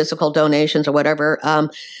through physical donations or whatever.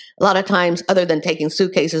 A lot of times, other than taking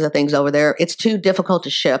suitcases of things over there, it's too difficult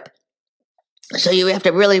to ship. So you have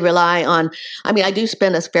to really rely on, I do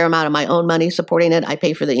spend a fair amount of my own money supporting it. I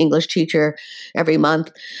pay for the English teacher every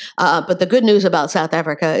month. But the good news about South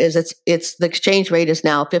Africa is it's the exchange rate is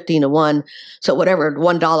now 15 to 1. So whatever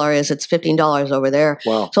 $1 is, it's $15 over there.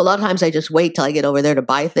 Wow. So a lot of times I just wait till I get over there to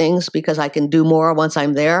buy things because I can do more once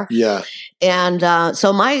I'm there. Yeah. And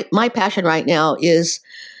so my passion right now is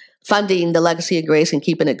funding the Legacy of Grace and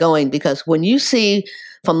keeping it going, because when you see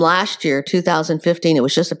from last year, 2015, it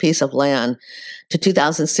was just a piece of land, to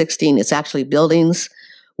 2016, it's actually buildings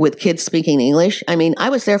with kids speaking English. I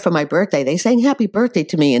was there for my birthday. They sang happy birthday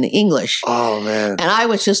to me in English. Oh, man. And I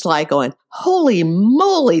was just like going, holy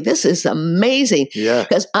moly, this is amazing. Yeah.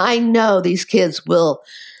 Because I know these kids will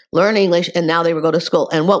learn English, and now they will go to school.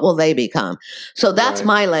 And what will they become? So that's Right.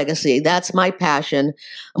 my legacy. That's my passion.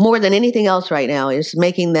 More than anything else right now is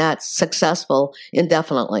making that successful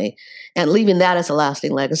indefinitely and leaving that as a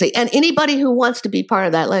lasting legacy. And anybody who wants to be part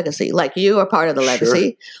of that legacy, like you are part of the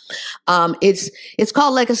legacy, it's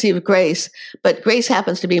called Legacy of Grace, but Grace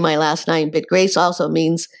happens to be my last name, but Grace also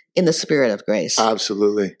means in the spirit of grace.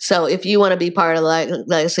 Absolutely. So if you want to be part of the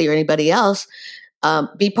legacy or anybody else,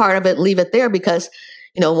 be part of it, leave it there, because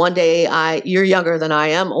one day you're younger than I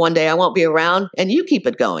am. One day I won't be around, and you keep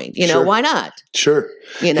it going. Sure. Why not? Sure.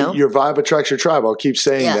 Your vibe attracts your tribe. I'll keep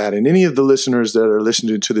saying that. And any of the listeners that are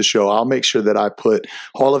listening to the show, I'll make sure that I put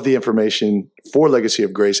all of the information for Legacy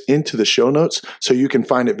of Grace into the show notes so you can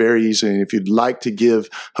find it very easily. And if you'd like to give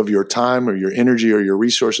of your time or your energy or your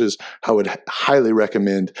resources, I would highly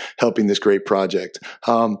recommend helping this great project.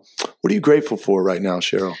 What are you grateful for right now,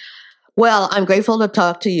 Cheryl? Well, I'm grateful to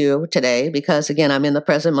talk to you today because, again, I'm in the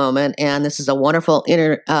present moment, and this is a wonderful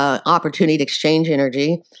opportunity to exchange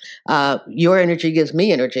energy. Your energy gives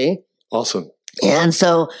me energy. Awesome. And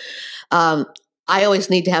so I always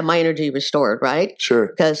need to have my energy restored, right? Sure.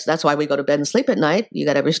 Because that's why we go to bed and sleep at night. You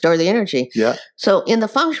got to restore the energy. Yeah. So in the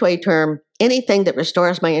feng shui term, anything that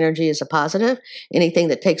restores my energy is a positive. Anything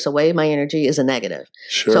that takes away my energy is a negative.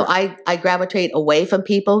 Sure. So I gravitate away from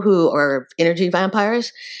people who are energy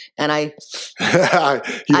vampires, and I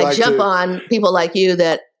jump on people like you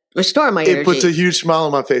that restore my energy. It puts a huge smile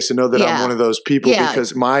on my face to know that I'm one of those people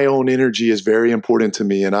because my own energy is very important to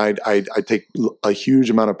me, and I take a huge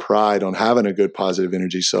amount of pride on having a good positive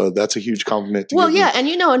energy. So that's a huge compliment to me. And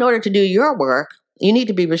in order to do your work, you need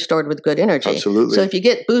to be restored with good energy. Absolutely. So if you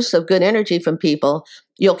get boosts of good energy from people,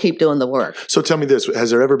 you'll keep doing the work. So tell me this,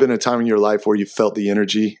 has there ever been a time in your life where you felt the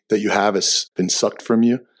energy that you have has been sucked from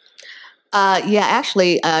you?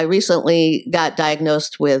 Actually, I recently got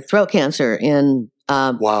diagnosed with throat cancer in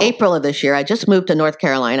April of this year. I just moved to North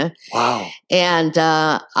Carolina. Wow. And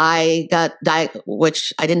I got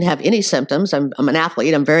which I didn't have any symptoms. I'm an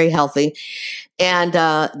athlete. I'm very healthy. And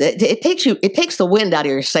it takes the wind out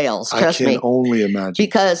of your sails. Trust me. I can only imagine.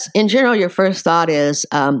 Because in general, your first thought is,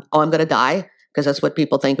 I'm going to die. Because that's what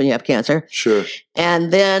people think when you have cancer. Sure.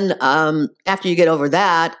 And then after you get over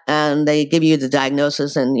that and they give you the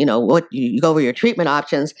diagnosis and, you go over your treatment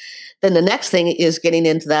options, then the next thing is getting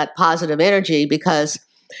into that positive energy, because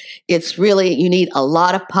it's really, you need a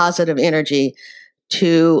lot of positive energy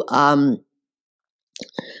to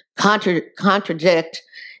contradict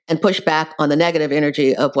and push back on the negative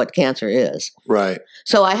energy of what cancer is. Right.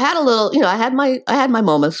 So I had a little, I had my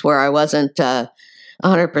moments where I wasn't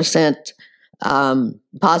 100%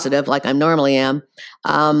 positive like I normally am.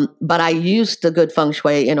 But I used the good feng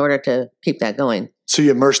shui in order to keep that going. So you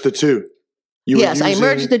immersed the two. I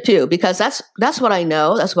merged the two because that's what I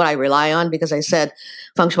know. That's what I rely on, because I said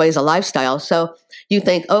feng shui is a lifestyle. So you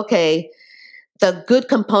think, okay, the good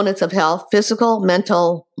components of health: physical,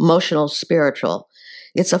 mental, emotional, spiritual.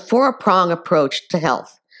 It's a 4-prong approach to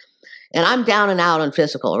health. And I'm down and out on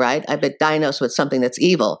physical, right? I've been diagnosed with something that's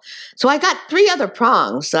evil. So I got 3 other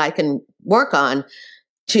prongs that I can work on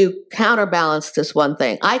to counterbalance this one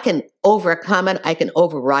thing. I can overcome it. I can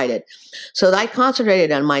override it. So I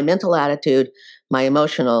concentrated on my mental attitude, my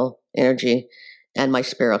emotional energy, and my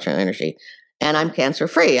spiritual energy. And I'm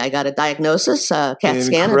cancer-free. I got a diagnosis, CAT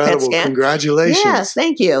scan and PET scan. Congratulations. Yes,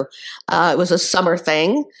 thank you. It was a summer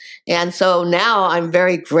thing. And so now I'm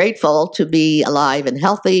very grateful to be alive and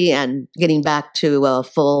healthy and getting back to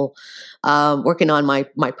full working on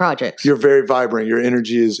my projects. You're very vibrant. Your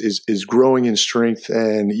energy is growing in strength,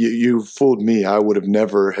 and you fooled me. I would have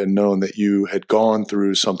never had known that you had gone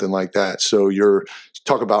through something like that. So you're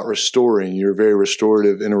talk about restoring. You're very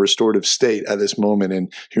restorative, in a restorative state at this moment,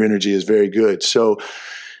 and your energy is very good. So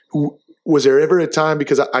was there ever a time,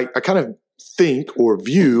 because I kind of think or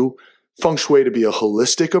view feng shui to be a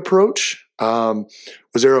holistic approach.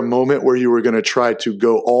 Was there a moment where you were going to try to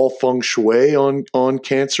go all feng shui on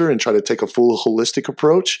cancer and try to take a full holistic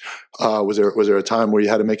approach? Was there a time where you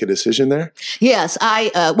had to make a decision there? Yes,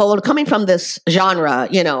 coming from this genre,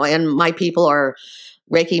 and my people are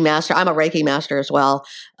Reiki master. I'm a Reiki master as well.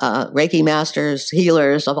 Reiki masters,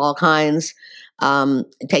 healers of all kinds.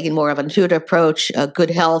 Taking more of an intuitive approach, good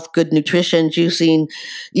health, good nutrition, juicing,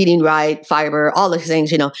 eating right, fiber, all these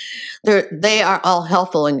things, they are all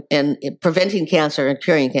helpful in preventing cancer and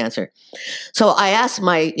curing cancer. So I asked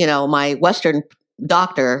my Western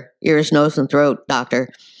doctor, ears, nose, and throat doctor,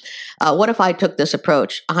 what if I took this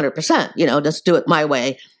approach 100%, just do it my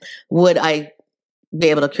way? Would I be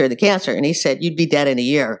able to cure the cancer? And he said, you'd be dead in a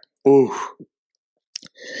year. Ooh.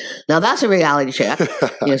 Now that's a reality check.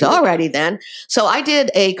 Yes, alrighty then. So I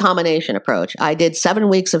did a combination approach. I did 7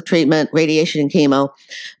 weeks of treatment, radiation and chemo,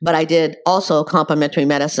 but I did also complementary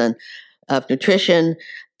medicine of nutrition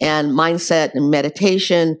and mindset and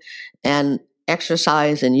meditation and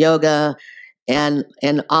exercise and yoga and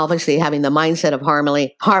obviously having the mindset of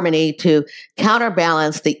harmony to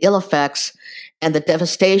counterbalance the ill effects and the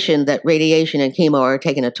devastation that radiation and chemo are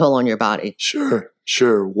taking a toll on your body. Sure.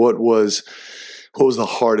 What was the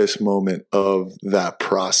hardest moment of that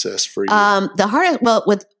process for you? The hardest, well,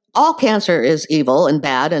 with all cancer is evil and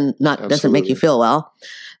bad and doesn't make you feel well.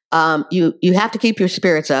 You have to keep your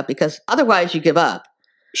spirits up because otherwise you give up.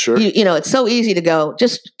 Sure. It's so easy to go,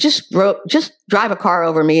 just drive a car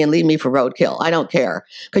over me and leave me for roadkill. I don't care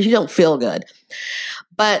because you don't feel good.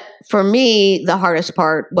 But for me, the hardest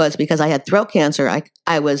part was because I had throat cancer.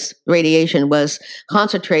 Radiation was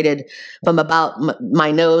concentrated from about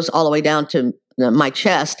my nose all the way down to my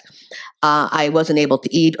chest. I wasn't able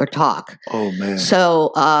to eat or talk. Oh man!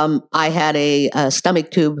 So I had a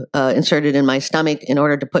stomach tube inserted in my stomach in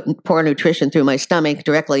order to pour nutrition through my stomach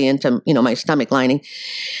directly into my stomach lining,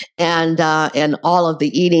 and all of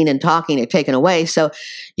the eating and talking are taken away. So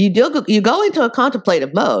you go into a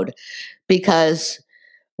contemplative mode because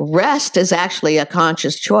rest is actually a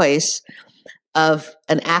conscious choice of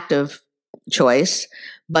an active choice,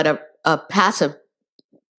 but a passive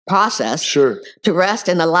process to rest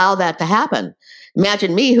and allow that to happen.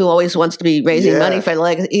 Imagine me who always wants to be raising money for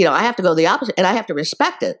I have to go the opposite and I have to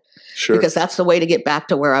respect it because that's the way to get back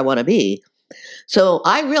to where I want to be. So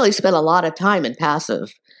I really spent a lot of time in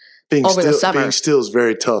passive over the summer. Being still is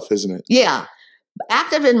very tough, isn't it? Yeah.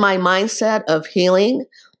 Active in my mindset of healing,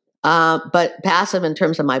 but passive in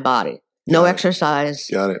terms of my body. No exercise.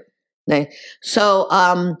 Got it.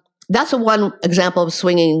 So, that's one example of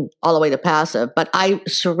swinging all the way to passive, but I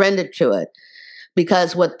surrendered to it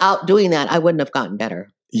because without doing that, I wouldn't have gotten better.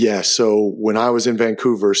 Yeah. So when I was in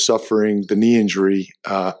Vancouver suffering the knee injury,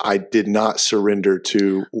 I did not surrender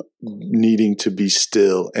to needing to be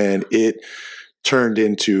still. And it turned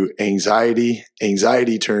into anxiety.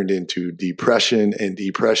 Anxiety turned into depression, and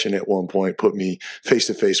depression at one point put me face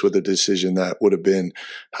to face with a decision that would have been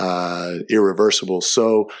irreversible.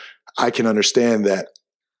 So I can understand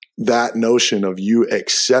that notion of you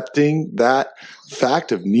accepting that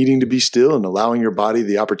fact of needing to be still and allowing your body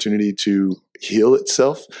the opportunity to heal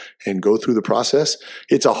itself and go through the process.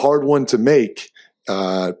 It's a hard one to make,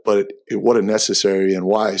 but what a necessary and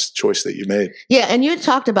wise choice that you made. Yeah. And you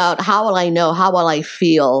talked about how will I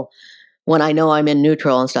feel when I know I'm in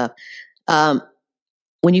neutral and stuff.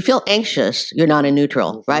 When you feel anxious, you're not in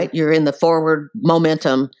neutral, right? You're in the forward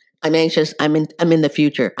momentum. I'm anxious. I'm in the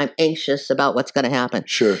future. I'm anxious about what's going to happen.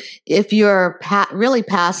 Sure. If you're really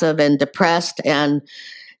passive and depressed and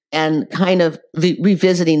kind of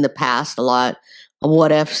revisiting the past a lot,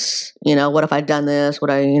 what ifs, what if I'd done this?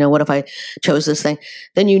 What if I chose this thing?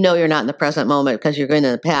 Then you're not in the present moment because you're going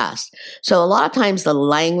to the past. So a lot of times the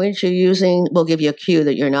language you're using will give you a cue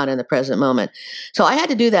that you're not in the present moment. So I had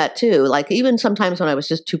to do that too. Like even sometimes when I was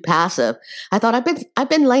just too passive, I thought I've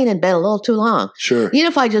been laying in bed a little too long. Sure. Even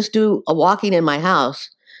if I just do a walking in my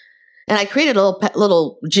house, and I created a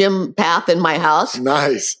little gym path in my house.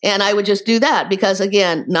 Nice. And I would just do that because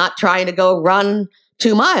again, not trying to go run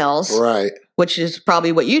 2 miles. Right. Which is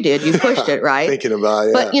probably what you did. You pushed it, right? Thinking about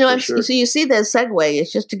it. But, so you see the segue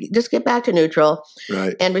is just to get back to neutral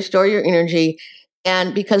and restore your energy.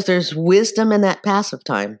 And because there's wisdom in that passive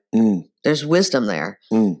time, there's wisdom there.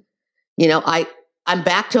 I'm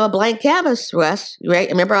back to a blank canvas, Wes, right?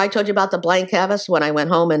 Remember I told you about the blank canvas when I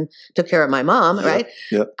went home and took care of my mom, right?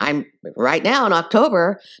 Yep. I'm right now in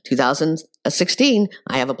October 2016,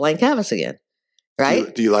 I have a blank canvas again,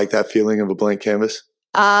 right? Do you like that feeling of a blank canvas?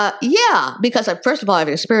 Yeah, because first of all, I've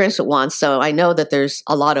experienced it once, so I know that there's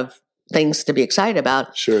a lot of things to be excited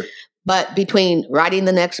about. Sure. But between writing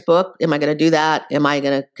the next book, am I going to do that? Am I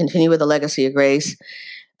going to continue with the Legacy of Grace?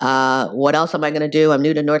 What else am I going to do? I'm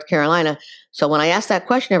new to North Carolina. So when I ask that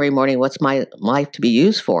question every morning, what's my life to be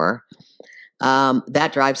used for?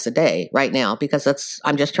 That drives the day right now because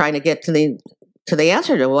I'm just trying to get to the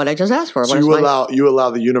answer to what I just asked for. So you allow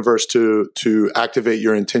the universe to activate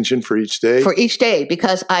your intention for each day? For each day,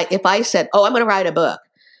 because if I said, I'm going to write a book,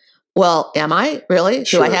 well, am I really?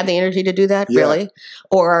 Sure. Do I have the energy to do that? Yeah. Really?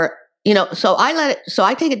 Or, so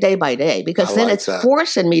I take it day by day because then it's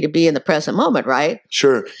forcing me to be in the present moment, right?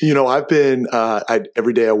 Sure. I've been,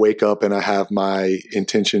 every day I wake up and I have my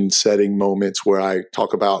intention setting moments where I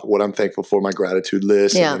talk about what I'm thankful for, my gratitude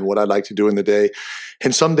list and what I'd like to do in the day.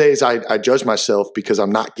 And some days I judge myself because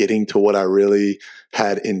I'm not getting to what I really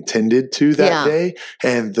had intended to that day.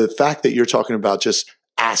 And the fact that you're talking about just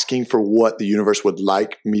asking for what the universe would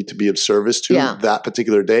like me to be of service to that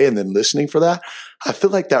particular day and then listening for that, I feel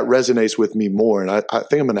like that resonates with me more. And I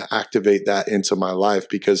think I'm going to activate that into my life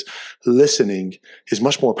because listening is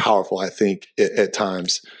much more powerful, I think, at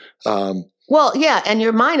times. Well, yeah, and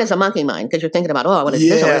your mind is a monkey mind because you're thinking about, I want to do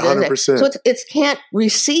this. 100%. So it can't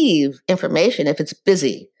receive information if it's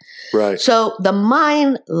busy. Right. So the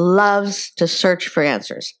mind loves to search for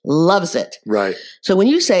answers, loves it. Right. So when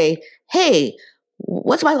you say, hey,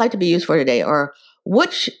 what's my life to be used for today? Or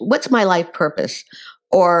what's my life purpose?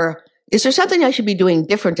 Or is there something I should be doing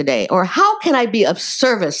different today? Or how can I be of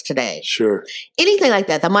service today? Sure. Anything like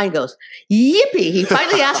that, the mind goes, yippee, he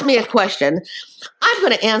finally asked me a question. I'm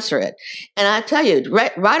going to answer it. And I tell you,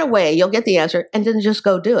 right away, you'll get the answer and then just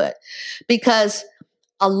go do it. Because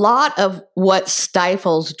a lot of what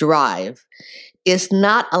stifles drive is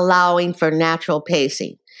not allowing for natural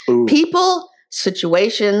pacing. Ooh. People,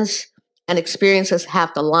 situations, and experiences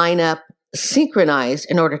have to line up synchronized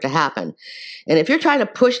in order to happen. And if you're trying to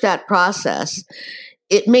push that process,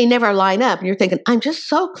 it may never line up. And you're thinking, I'm just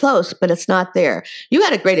so close, but it's not there. You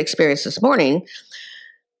had a great experience this morning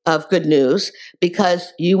of good news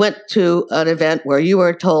because you went to an event where you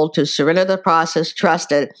were told to surrender the process,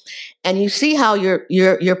 trust it, and you see how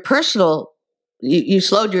your personal, you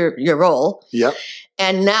slowed your roll. Yep.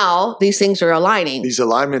 And now these things are aligning. These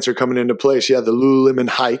alignments are coming into place. Yeah, the Lululemon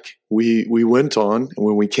hike we went on, and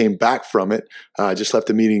when we came back from it, I just left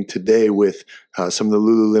a meeting today with some of the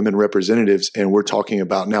Lululemon representatives, and we're talking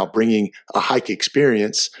about now bringing a hike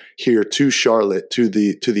experience here to Charlotte, to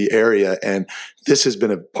the area. And this has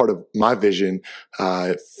been a part of my vision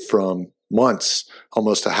from months,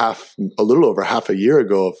 almost a little over half a year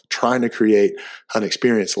ago, of trying to create an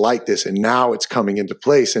experience like this. And now it's coming into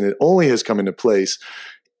place, and it only has come into place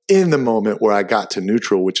in the moment where I got to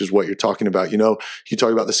neutral, which is what you're talking about. You know, you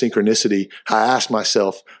talk about the synchronicity. I asked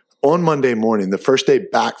myself on Monday morning, the first day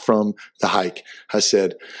back from the hike, I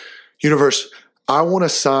said, universe, I want a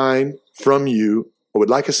sign from you. I would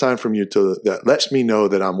like a sign from you that lets me know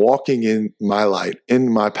that I'm walking in my light,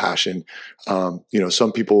 in my passion.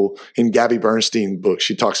 Some people in Gabby Bernstein book,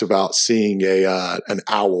 she talks about seeing an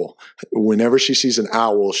owl. Whenever she sees an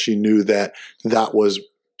owl, she knew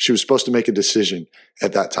she was supposed to make a decision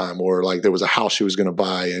at that time, or like there was a house she was going to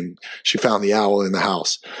buy and she found the owl in the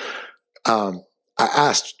house. I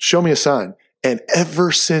asked, show me a sign. And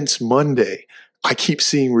ever since Monday, I keep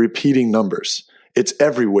seeing repeating numbers. It's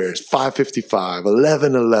everywhere. It's 555,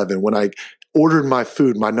 1111. When I ordered my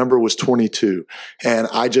food, my number was 22. And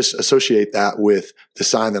I just associate that with the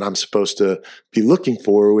sign that I'm supposed to be looking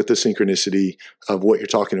for, with the synchronicity of what you're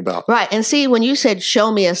talking about. Right. And see, when you said,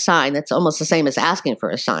 show me a sign, that's almost the same as asking for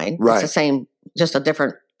a sign. Right. It's the same, just a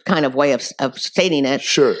different kind of way of stating it.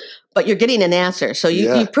 Sure. But you're getting an answer. So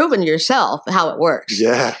you've proven yourself how it works.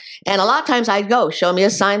 Yeah. And a lot of times I'd go, show me a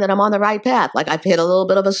sign that I'm on the right path. Like I've hit a little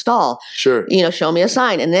bit of a stall. Sure. Show me a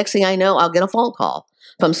sign. And the next thing I know, I'll get a phone call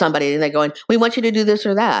from somebody and they're going, we want you to do this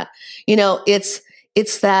or that.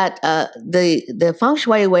 It's that the feng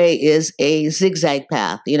shui way is a zigzag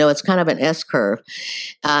path. It's kind of an S curve,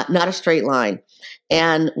 not a straight line.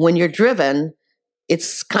 And when you're driven,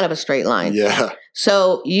 it's kind of a straight line. Yeah.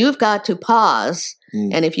 So you've got to pause.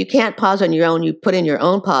 And if you can't pause on your own, you put in your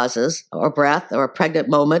own pauses or breath or a pregnant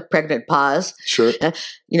moment, pregnant pause. Sure.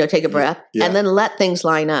 Take a breath and then let things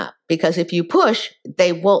line up. Because if you push,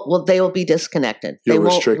 they will be disconnected. You'll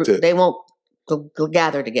restrict it. They won't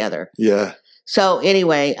gather together. Yeah. So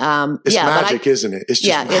anyway, it's magic, isn't it? It's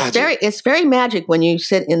just magic. It's very magic when you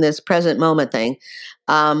sit in this present moment thing.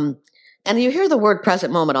 And you hear the word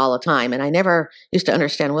present moment all the time. And I never used to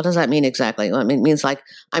understand, what does that mean exactly? Well, it means like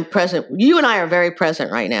I'm present. You and I are very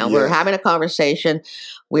present right now. Yeah. We're having a conversation.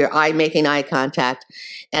 We're making eye contact.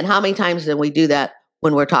 And how many times do we do that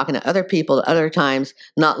when we're talking to other people at other times,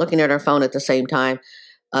 not looking at our phone at the same time,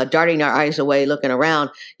 darting our eyes away, looking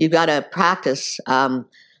around? You've got to practice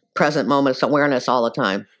present moments awareness all the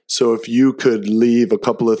time. So if you could leave a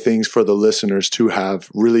couple of things for the listeners to have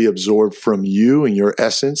really absorbed from you and your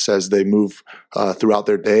essence as they move throughout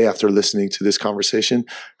their day after listening to this conversation,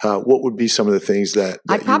 what would be some of the things that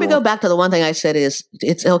I'd probably go back to the one thing I said is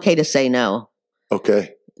it's okay to say no.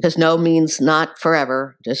 Okay. Because no means not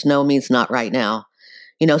forever. Just no means not right now.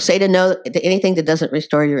 Say to no to anything that doesn't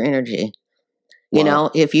restore your energy.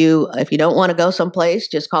 Wow. If you don't want to go someplace,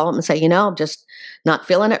 just call them and say, I'm just not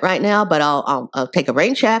feeling it right now, but I'll take a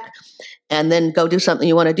rain check and then go do something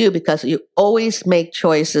you want to do, because you always make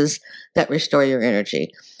choices that restore your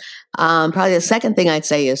energy. Probably the second thing I'd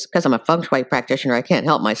say is, because I'm a feng shui practitioner, I can't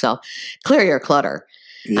help myself, clear your clutter.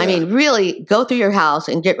 I mean, really go through your house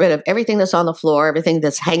and get rid of everything that's on the floor, everything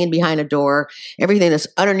that's hanging behind a door, everything that's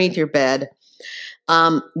underneath your bed.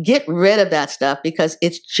 Get rid of that stuff because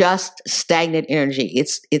it's just stagnant energy.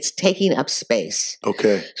 It's taking up space.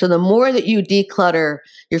 Okay. So the more that you declutter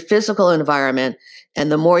your physical environment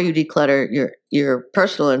and the more you declutter your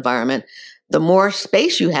personal environment, the more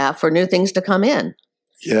space you have for new things to come in.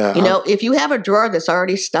 Yeah. You know, if you have a drawer that's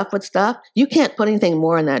already stuffed with stuff, you can't put anything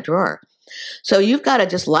more in that drawer. So you've got to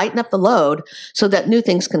just lighten up the load so that new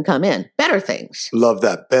things can come in. Better things. Love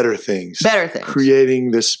that. Better things. Better things.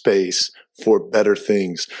 Creating the space for better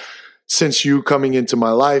things. Since you coming into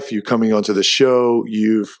my life, you coming onto the show,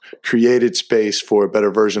 you've created space for a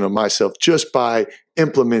better version of myself just by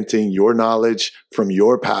implementing your knowledge from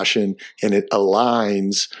your passion, and it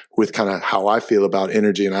aligns with kind of how I feel about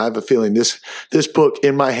energy. And I have a feeling this book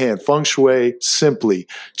in my hand, Feng Shui Simply,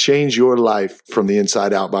 Change Your Life from the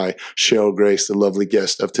Inside Out by Cheryl Grace, the lovely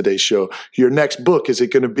guest of today's show. Your next book, is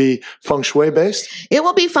it going to be Feng Shui based? It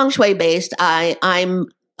will be Feng Shui based. I'm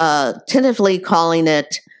tentatively calling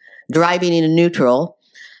it Driving in Neutral,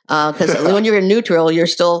 because when you're in neutral, you're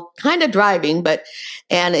still kind of driving,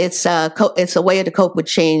 and it's a way to cope with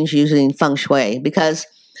change using Feng Shui. Because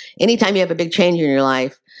anytime you have a big change in your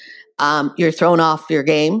life, you're thrown off your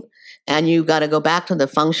game, and you got to go back to the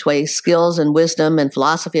Feng Shui skills and wisdom and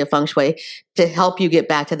philosophy of Feng Shui to help you get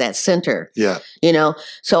back to that center. Yeah. You know,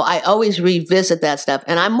 so I always revisit that stuff,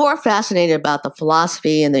 and I'm more fascinated about the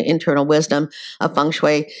philosophy and the internal wisdom of Feng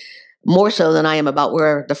Shui more so than I am about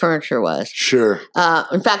where the furniture was. Sure.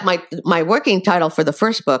 In fact, my working title for the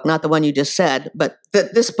first book, not the one you just said, but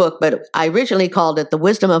this book, but I originally called it The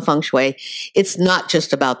Wisdom of Feng Shui. It's not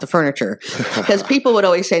just about the furniture. Because people would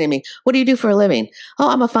always say to me, what do you do for a living? Oh,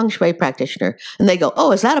 I'm a Feng Shui practitioner. And they go,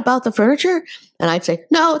 oh, is that about the furniture? And I'd say,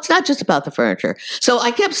 no, it's not just about the furniture. So I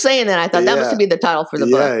kept saying that. I thought that must be the title for the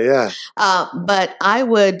book. Yeah. But I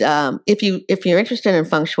would, if you're interested in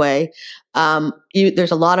Feng Shui,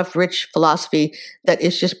 there's a lot of rich philosophy that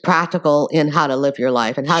is just practical in how to live your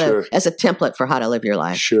life and how to, as a template for how to live your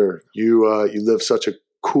life. Sure. You live such a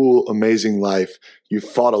cool, amazing life. You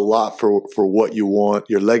fought a lot for what you want.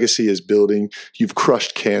 Your legacy is building. You've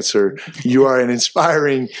crushed cancer. You are an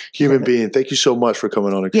inspiring human being. Thank you so much for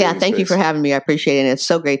coming on. Yeah, thank you for having me. I appreciate it. It's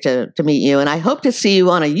so great to meet you. And I hope to see you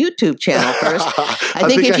on a YouTube channel first. I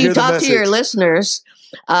think if you talk to your listeners,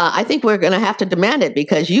 I think we're going to have to demand it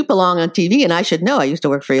because you belong on TV and I should know. I used to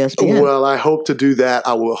work for ESPN. Well, I hope to do that.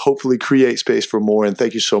 I will hopefully create space for more. And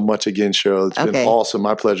thank you so much again, Cheryl. It's been awesome.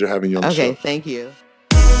 My pleasure having you on the show. Okay, thank you.